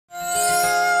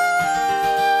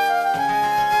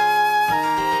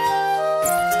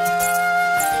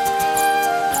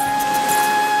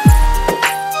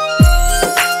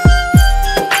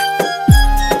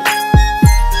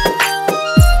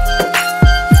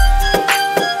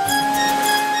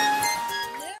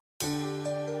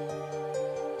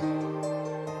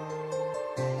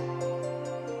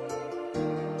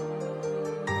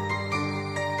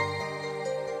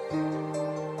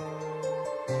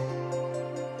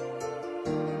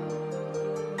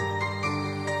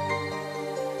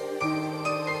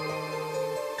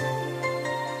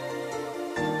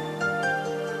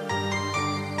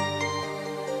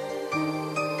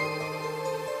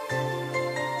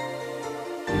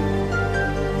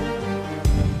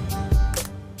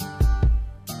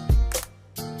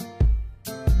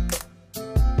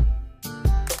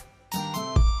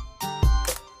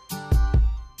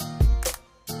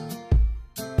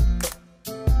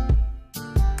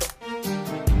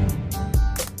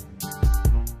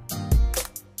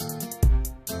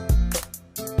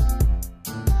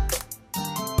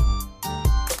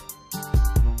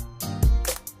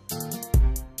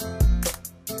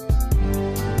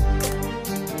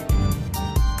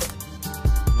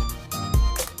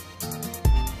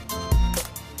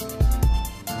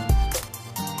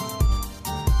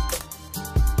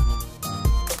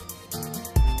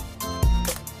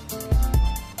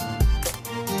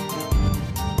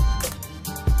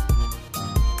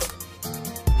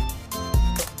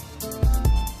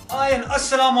Hi and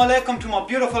Assalamu Alaikum to my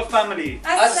beautiful family.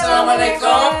 Assalamu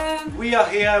Alaikum. We are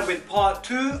here with part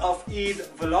 2 of Eid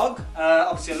vlog.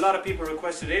 Obviously a lot of people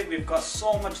requested it. We've got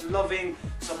so much loving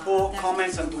support,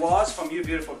 comments and duas from you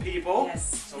beautiful people.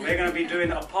 Yes. So we're going to be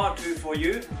doing a part 2 for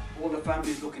you. All the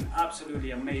families looking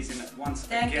absolutely amazing once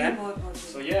again.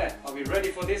 So yeah, are we ready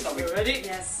for this? Are we ready?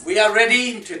 Yes. We are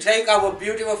ready to take our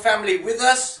beautiful family with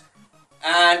us.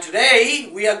 And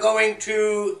today we are going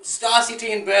to Starcity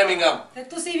in Birmingham.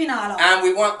 And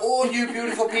we want all you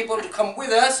beautiful people to come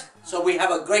with us so we have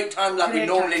a great time like we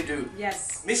normally do.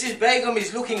 Yes. Mrs. Begum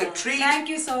is looking a treat. Thank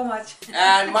you so much.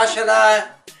 And mashallah,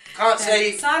 can't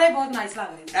say.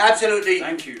 Absolutely.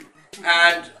 Thank you.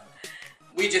 And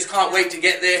we just can't wait to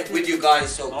get there with you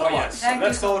guys, so come on. So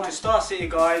let's go to Starcity,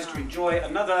 guys, to enjoy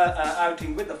another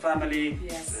outing with the family.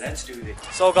 Yes. Let's do this.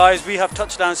 So guys, we have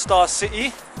touched down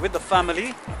Starcity with the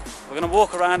family. We're going to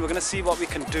walk around, we're going to see what we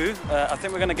can do. I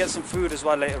think we're going to get some food as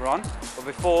well later on. But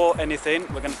before anything,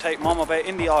 we're going to take Mama Bear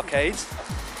in the arcades.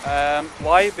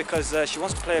 Why? Because she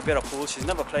wants to play a bit of pool. She's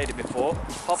never played it before.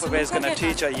 Papa Bear is going to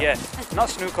teach her. Yeah, not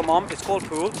snooker, Mom. It's called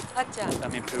pool. I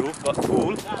mean pool, but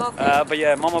pool. Okay. But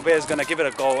yeah, Mama Bear is going to give it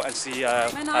a go and see how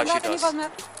she does.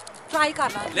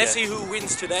 Let's see who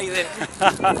wins today then.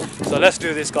 So let's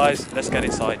do this, guys. Let's get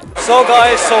inside. So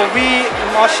guys, we,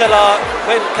 mashallah,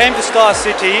 came to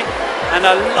Starcity, and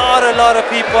a lot of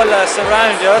people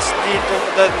surround us.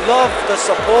 The love, the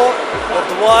support, the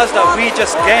duas that we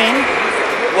just gained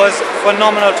was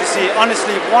phenomenal to see.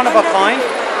 Honestly, one of a kind.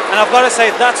 And I've got to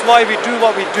say, that's why we do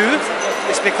what we do.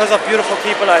 It's because of beautiful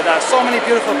people like that. So many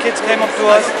beautiful kids came up to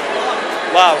us.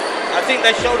 Wow. I think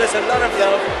they showed us a lot of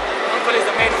love. Uncle is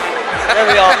the main man. There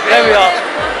we are, there we are.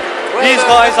 These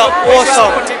guys are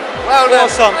awesome. Well done.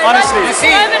 Awesome, honestly. You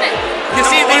see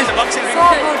these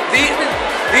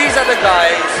are the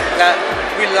guys that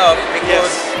we love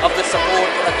because of the support.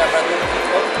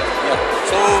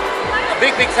 So a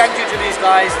big thank you to these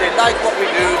guys. They like what we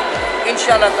do.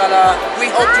 Inshallah ta'ala, we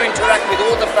hope to interact with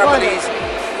all the families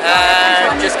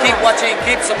and just keep watching,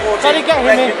 keep supporting.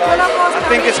 I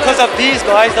think it's because of these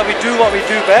guys that we do what we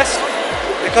do best.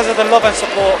 Because of the love and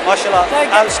support, mashallah,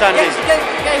 outstanding.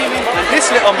 And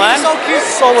this little man,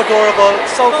 so adorable,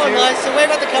 so cute. Nice. So wave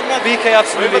at the camera. BK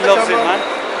absolutely loves it, man.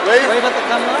 Wave at the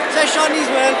camera. Say Shawnee's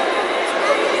well.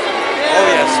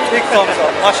 Oh yes, big thumbs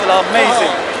up, mashallah, amazing.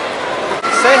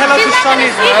 Say hello to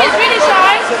Shawnee's well.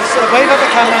 So wave at the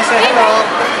camera and say hello.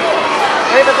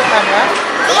 Wave at the camera.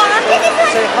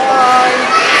 Say hi.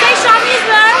 Say Shawnee's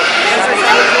well.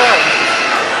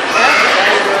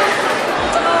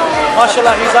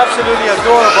 Mashallah, he's absolutely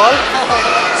adorable.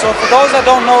 So for those that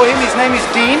don't know him, his name is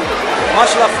Dean.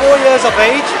 Mashallah, 4 years of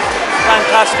age.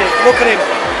 Fantastic. Look at him.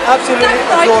 Absolutely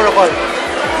adorable.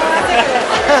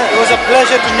 It was a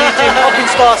pleasure to meet him up in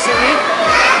Starcity.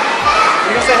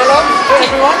 You gonna say hello to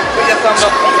everyone? Put your thumb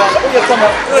up. Put your thumb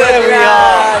up. There we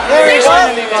are. There we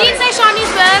are. Dean, say Shawnee's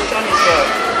well. Shawnee's well.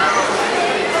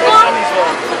 Shawnee's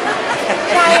well.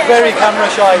 He's very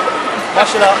camera shy.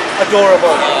 Mashallah,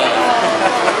 adorable.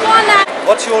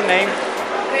 What's your name?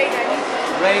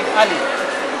 Raid Ali.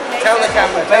 Tell the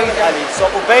camera. Ubaid Ali. So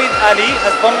Ubaid Ali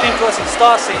has bumped into us in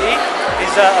Starcity.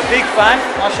 He's a big fan.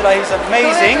 Mashallah, he's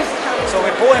amazing. So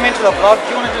we brought him into the vlog. Do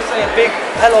you want to just say a big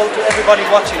hello to everybody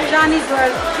watching you? Shawnee's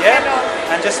well. Yeah?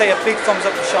 And just say a big thumbs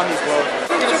up to Shawnee's world.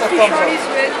 Give us a thumbs up.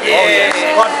 Yeah. Oh yes.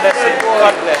 God bless him.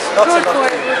 God bless. Lots and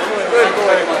lots. Thank you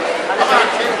very much.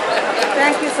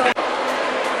 Thank you so much.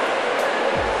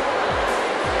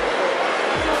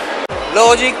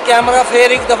 Low ji camera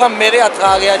फिर एक दफ़ा मेरे हाथ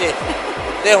आ गया जी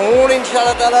ते हुण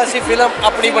इंशाल्लाह ताला असी फिल्म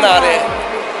अपनी बना रहे हैं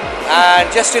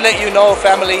and just to let you know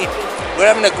family we're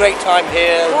having a great time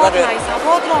here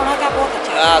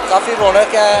काफ़ी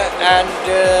रौनक है and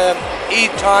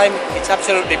Eid time it's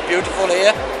absolutely beautiful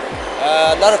here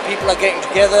a lot of people are getting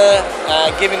together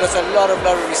giving us a lot of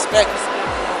respect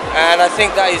and I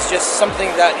think that is just something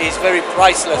that is very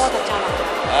priceless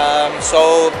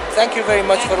so thank you very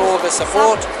much for all the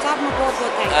support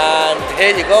and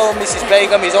here you go Mrs.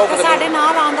 Begum is over the moon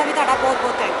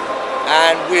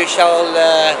and we shall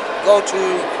go to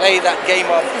play that game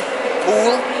of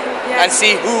pool and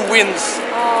see who wins.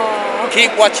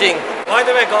 Keep watching. By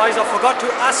the way guys, I forgot to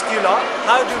ask you lot,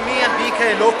 how do me and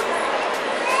BK look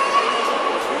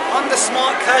on the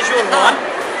smart casual one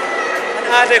and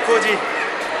Adekoji?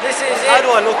 This is How it.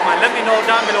 do I look, man? Let me know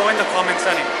down below in the comments,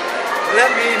 Sonny. Let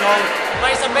me know.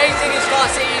 But it's amazing in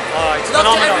Starcity. It's Love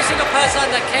to phenomenal. every single person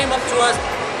that came up to us.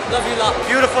 Love you lot.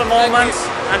 Beautiful moments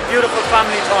and beautiful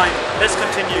family time. Let's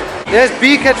continue. There's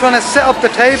BK trying to set up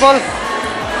the table.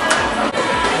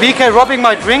 BK rubbing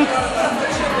my drink.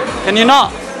 Can you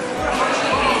not?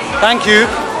 Thank you.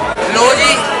 लो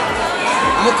जी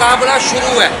मुकाबला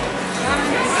शुरू है.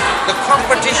 The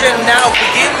competition now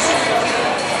begins.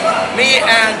 Me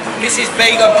and Mrs.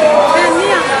 Begum.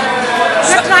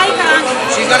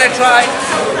 She's gonna try,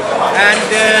 and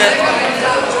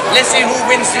let's see who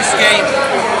wins this game.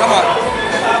 Come on.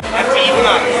 And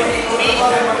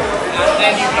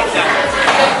then you hit that.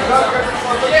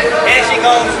 Here she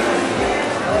goes.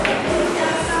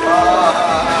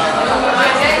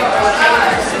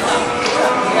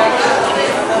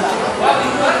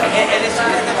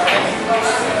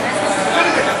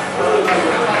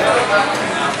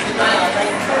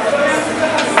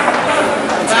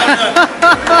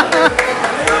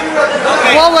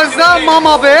 What was that,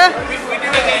 Mama Bear?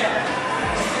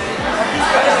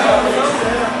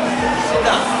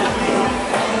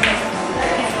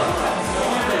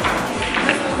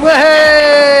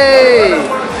 Hey!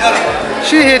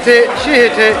 She hit it. She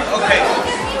hit it. Okay.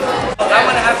 I'm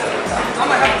gonna have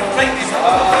to break this up.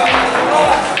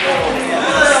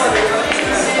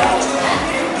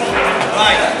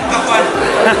 Right, got one.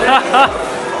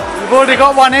 You've already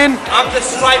got one in. I'm the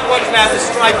striped ones now, the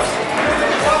stripes.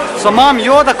 So, Mom,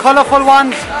 you're the colourful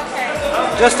ones.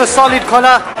 Just a solid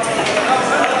colour.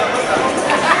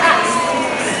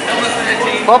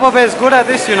 Papa Bear's good at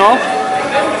this, you know.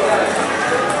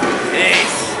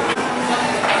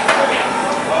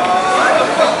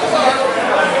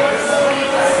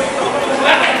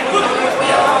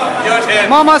 Your turn.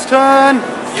 Mama's turn.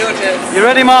 Your turn. You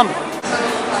ready, Mom?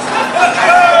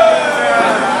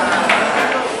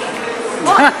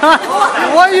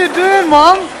 What are you doing,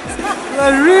 Mom?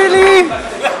 Really?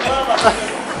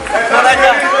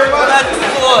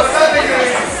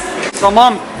 So,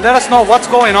 Mom, let us know what's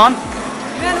going on.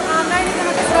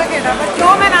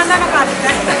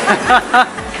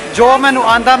 Jo mainu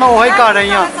aanda main ohi kar rahi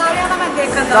haan.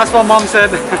 That's what Mom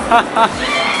said.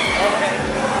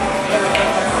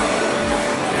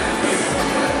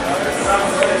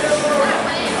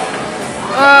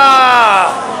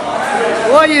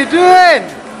 What are you doing?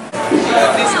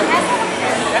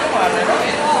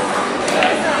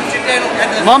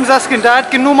 Mom's asking Dad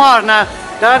kinnu marna hai.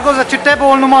 Dad goes a chitte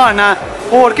ball nu marna hai.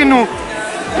 Or kinnu?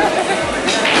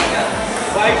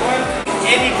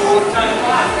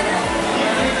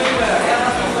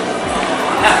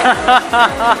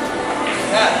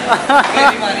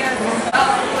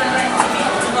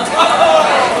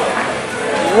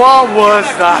 What was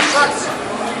that?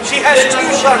 She has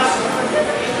 2 shots.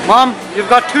 Mom, you've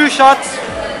got 2 shots.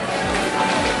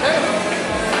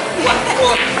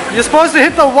 You're supposed to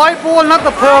hit the white ball, not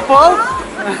the purple.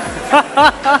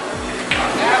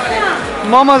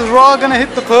 Mama's raw gonna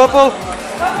hit the purple.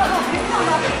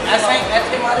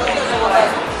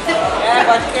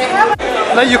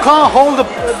 Like, you can't hold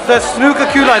the snooker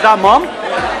cue like that, Mom.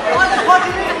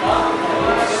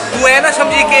 तू है ना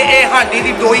समझी कि ये हांडी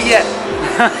दी दोई है.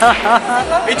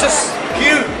 It's a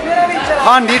cue.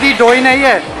 हांडी दी डोई नहीं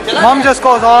है. Mom just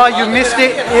goes, oh, you missed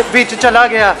it. ये बीच चला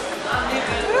गया.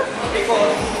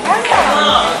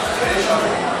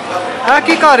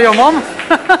 क्या कर रहे हो, Mom?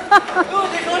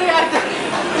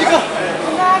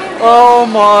 Oh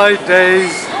my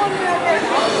days.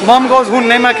 Mom goes, hun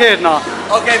nahi main khelna.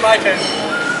 Okay, my turn.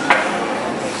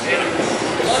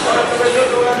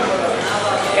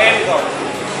 Here we go.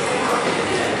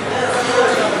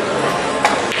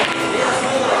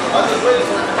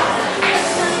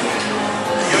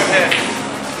 Your turn.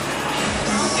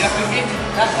 You have to hit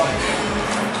that one.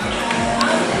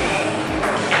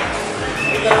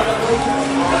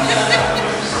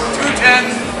 Two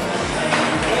tens.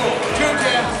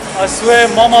 I swear,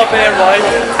 Mama Bear, right?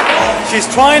 She's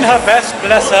trying her best,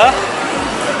 bless her.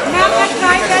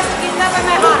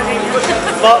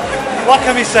 But what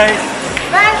can we say?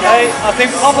 Hey, I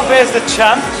think Papa Bear's the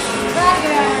champ.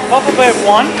 Papa Bear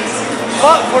won.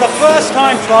 But for the first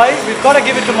time try, we've got to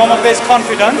give it to Mama Bear's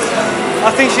confidence.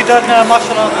 I think she done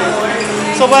mashallah.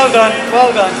 So well done,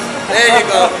 well done. There you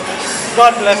go.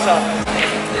 God bless her.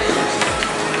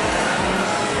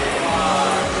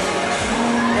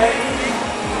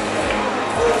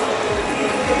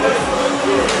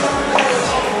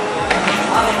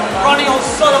 Ronnie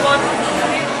O'Sullivan.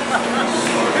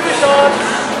 Give it a shot.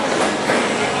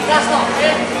 That's not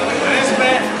fair. It is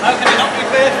fair. How can it not be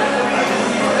fair?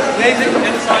 Amazing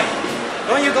inside.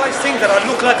 Don't you guys think that I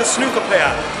look like a snooker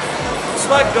player?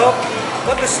 Swagged up,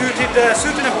 got the suited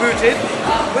and booted,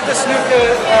 with the snooker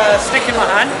stick in my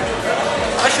hand.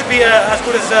 I should be as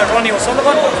good as Ronnie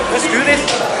O'Sullivan. Let's do this.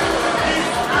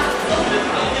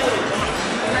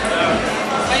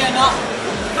 No, you're not.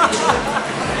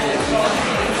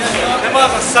 They might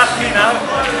have sacked me now.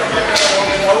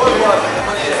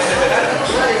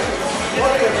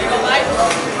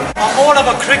 I'm more of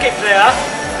a cricket player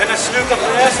than a snooker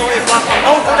player, so if I'm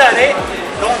not good at it,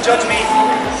 don't judge me,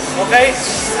 okay?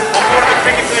 I'm more of a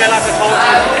cricket player like I told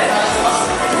you.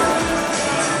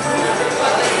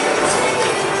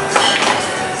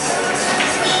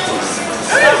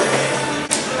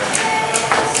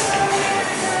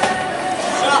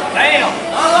 Damn!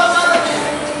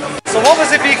 So what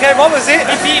was it, BK? What was it?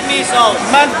 He beat me, so.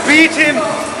 Man beat him.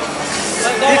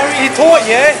 He thought,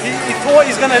 yeah, he thought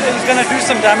he's gonna do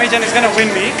some damage and he's gonna win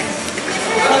me.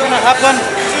 It's not gonna happen.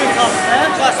 Soon comes, man.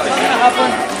 Trust me. It's not gonna happen.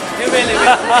 You really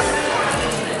will.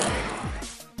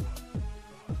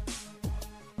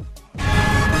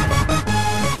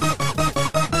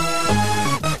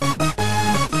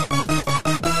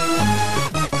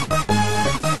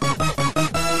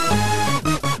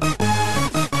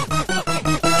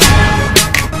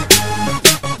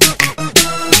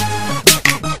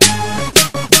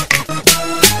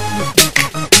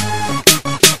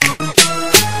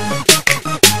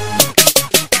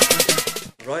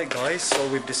 Right guys, so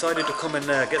we've decided to come and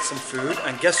get some food,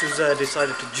 and guess who's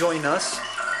decided to join us?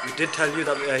 We did tell you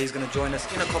that he's going to join us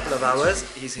in a couple of hours.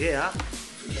 He's here.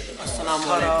 Assalamu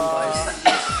alaikum,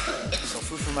 guys. So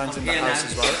Fufuman's in the house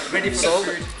as well. Ready for the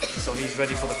food. So he's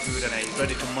ready for the food and he's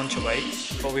ready to munch away.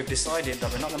 But we've decided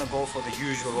that we're not going to go for the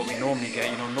usual what we normally get.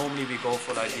 You know, normally we go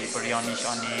for like the biryani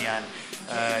shani and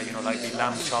you know, like the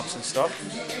lamb chops and stuff.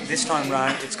 This time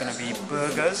round it's going to be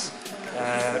burgers,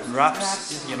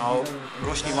 wraps. You know,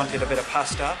 Roshni wanted a bit of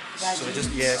pasta, so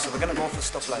we're going to go for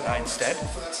stuff like that instead.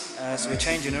 So we're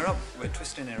changing her up, we're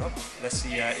twisting her up. Let's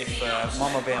see if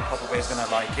Mama Bay and Papa Bay is going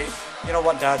to like it. You know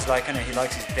what Dad's like, and he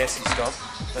likes his desi stuff.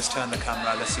 Let's turn the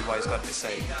camera, let's see what he's got to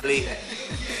say.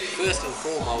 First and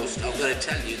foremost, I'm going to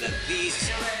tell you that these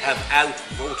have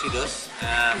outvoted us.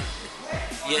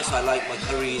 Yes, I like my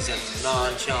curries and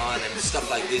naan chan and stuff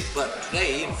like this, but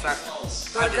today, in fact,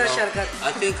 I don't know,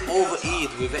 I think over Eid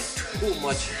we've had too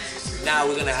much. Now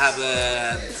we're going to have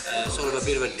a sort of a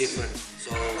bit of a different.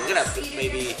 So we're going to have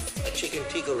maybe a chicken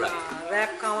tikka wrap.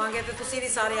 Wrap खावांगे तो तुसी भी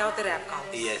सारे आओ ते wrap खाओ.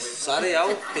 Yes, सारे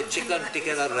आओ ते chicken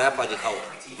tikka का wrap आज खाओ.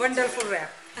 Wonderful wrap.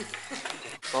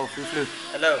 So Fufu,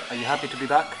 Hello. are you happy to be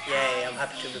back? Yeah, I'm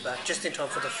happy to be back. Just in time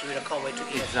for the food. I can't wait to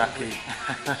eat. Exactly.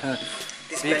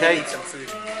 This BK? better need some food.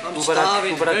 I'm Mubarak,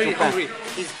 starving. Mubarak Very Tupan.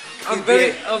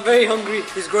 hungry. I'm very hungry.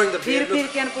 He's growing the beard. फिर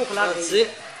क्या न भूख लग That's गई. it.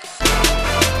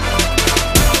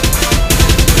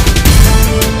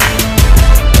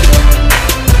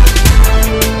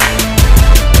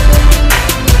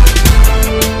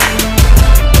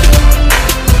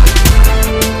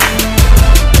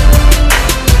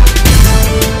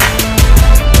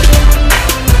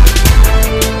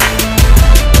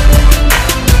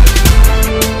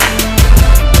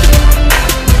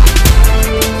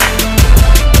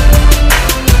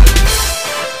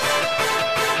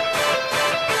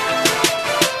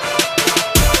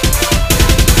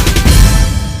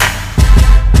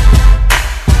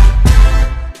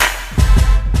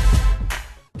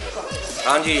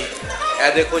 Anji,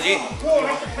 देखो जी,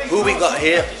 who we got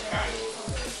here?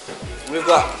 We've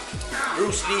got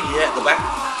Bruce Lee here at the back.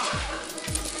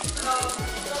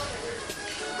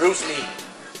 Bruce Lee.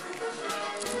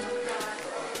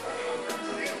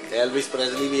 Elvis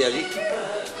Presley भी है जी.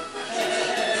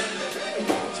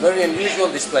 It's very unusual,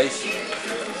 this place.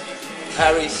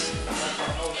 Paris.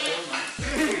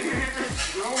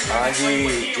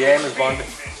 Anji, James Bond.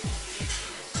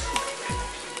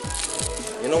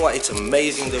 You know what, it's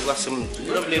amazing, they've got some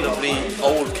lovely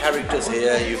old characters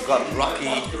here. You've got Rocky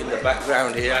in the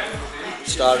background here,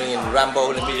 starring in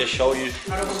Rambo. Let me just show you.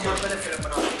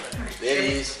 There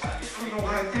he is,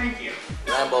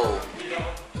 Rambo.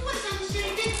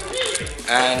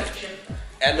 And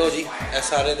hello ji, ये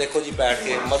सारे देखो जी बैठ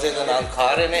के मजे के नाल खा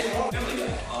रहे ने.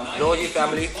 लो जी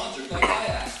family,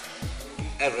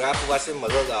 ये wrap वैसे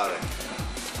मजेदार है.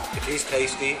 It is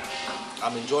tasty.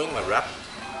 I'm enjoying my wrap.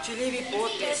 Chili भी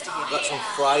बहुत tasty है. Got some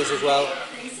fries as well,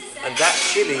 and that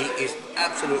chili is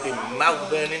absolutely mouth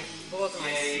burning. बहुत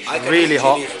nice. I can Really eat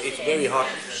hot. chili, it's very hot.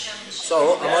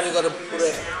 So I'm only going to put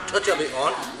a touch of it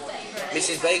on.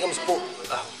 Mrs. Begum's put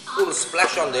a full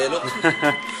splash on there. Look.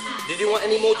 Did you want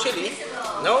any more chili?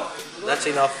 No? That's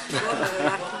enough.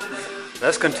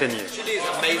 Let's continue. Chili is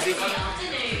amazing.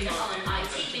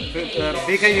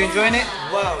 BK, you enjoying it?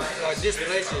 Wow, this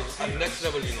place is next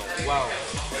level, you know. Wow.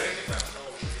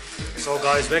 So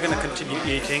guys, we're going to continue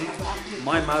eating.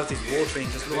 My mouth is watering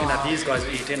just looking at these guys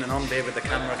eating, and I'm there with the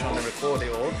camera trying to record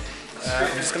it all.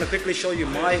 I'm just going to quickly show you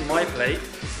my plate,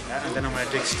 and then I'm going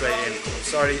to dig straight in. I'm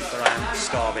sorry, but I am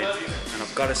starving, and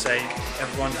I've got to say,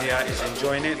 everyone here is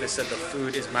enjoying it. They said the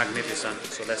food is magnificent,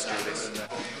 so let's do this.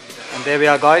 And there we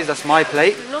are, guys, that's my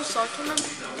plate. No salt on them.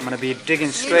 I'm going to be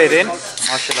digging straight in.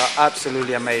 Mashallah,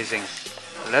 absolutely amazing.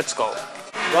 Let's go.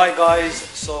 Right, guys,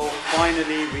 so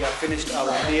finally we have finished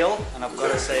our meal, and I've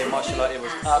got to say, mashallah, it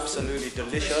was absolutely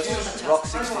delicious. Rock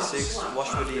 66,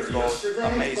 Washwoody Road,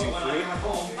 amazing food.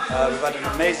 We've had an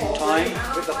amazing time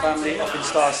with the family up in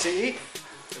Starcity.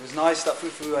 It was nice that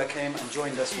Fufu came and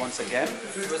joined us once again.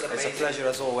 It's a pleasure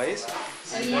as always.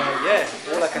 And yeah,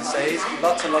 all I can say is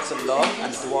lots and lots of love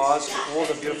and du'as for all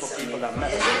the beautiful people that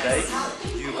met us today.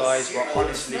 You guys were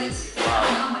honestly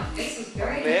wow.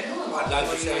 I'd like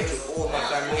to say to all my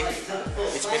family,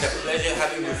 it's been a pleasure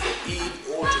having you for Eid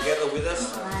all together with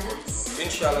us.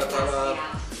 Inshallah ta'ala,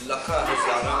 lakha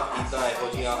hazara Eidain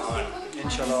hojiyan aun.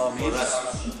 Inshallah, For us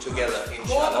together,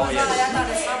 बहुत inshallah. मजा आया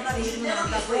ਤੁਹਾਡੇ ਸਭ ਦਾ ਈਦ ਮਨਾਉਣ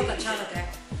ਦਾ ਬਹੁਤ ਅੱਛਾ ਲੱਗਾ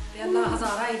ਤੇ ਅੱਲਾਹ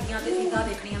ਹਜ਼ਾਰਾਂ ਈਦੀਆਂ ਤੇ ਈਦਾਂ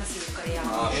ਦੇਖਣੀਆਂ ਨਸੀਬ ਕਰੇ ਆ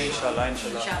Inshallah,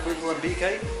 inshallah. Fufu and BK?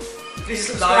 Please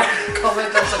like,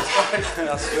 comment and subscribe.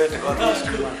 I swear to God, these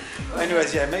two, man.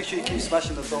 Anyways, yeah, make sure you keep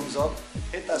smashing the thumbs up.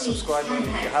 Hit that subscribe button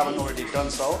if you haven't already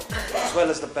done so, as well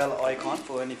as the bell icon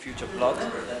for any future vlogs.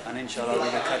 And inshallah,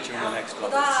 we're going to catch you in the next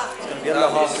vlog. It's going to be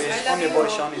Allah Hafiz. I'm your boy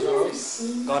Shani's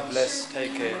world. God bless.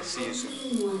 Take care. See you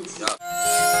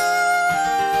soon.